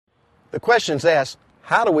The question's asked,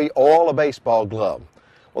 how do we oil a baseball glove?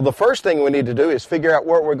 Well, the first thing we need to do is figure out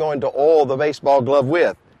what we're going to oil the baseball glove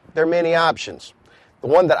with. There are many options. The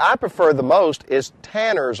one that I prefer the most is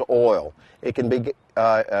Tanner's oil. It can be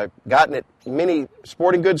gotten at many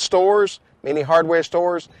sporting goods stores, many hardware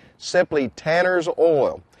stores, simply Tanner's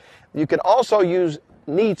oil. You can also use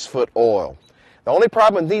Neat's Foot oil. The only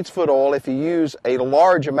problem with Neat's Foot oil, if you use a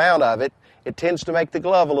large amount of it, it tends to make the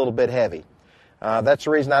glove a little bit heavy. That's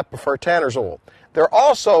the reason I prefer Tanner's oil. There are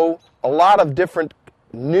also a lot of different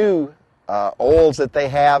new oils that they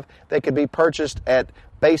have that could be purchased at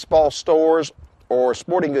baseball stores or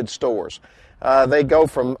sporting goods stores. They go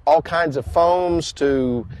from all kinds of foams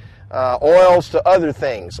to oils to other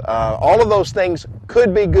things. All of those things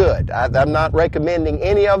could be good. I'm not recommending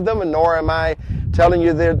any of them, and nor am I telling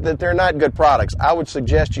you that they're not good products. I would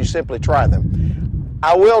suggest you simply try them.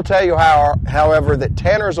 I will tell you, however, that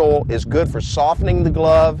Tanner's oil is good for softening the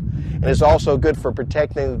glove and is also good for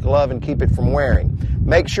protecting the glove and keep it from wearing.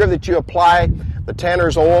 Make sure that you apply the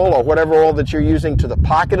Tanner's oil or whatever oil that you're using to the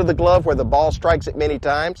pocket of the glove where the ball strikes it many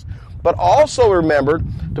times. But also remember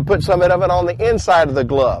to put some of it on the inside of the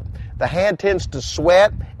glove. The hand tends to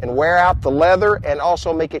sweat and wear out the leather and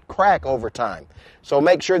also make it crack over time. So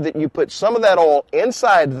make sure that you put some of that oil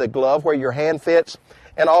inside the glove where your hand fits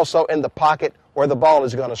and also in the pocket where the ball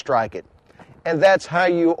is going to strike it. And that's how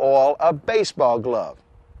you oil a baseball glove.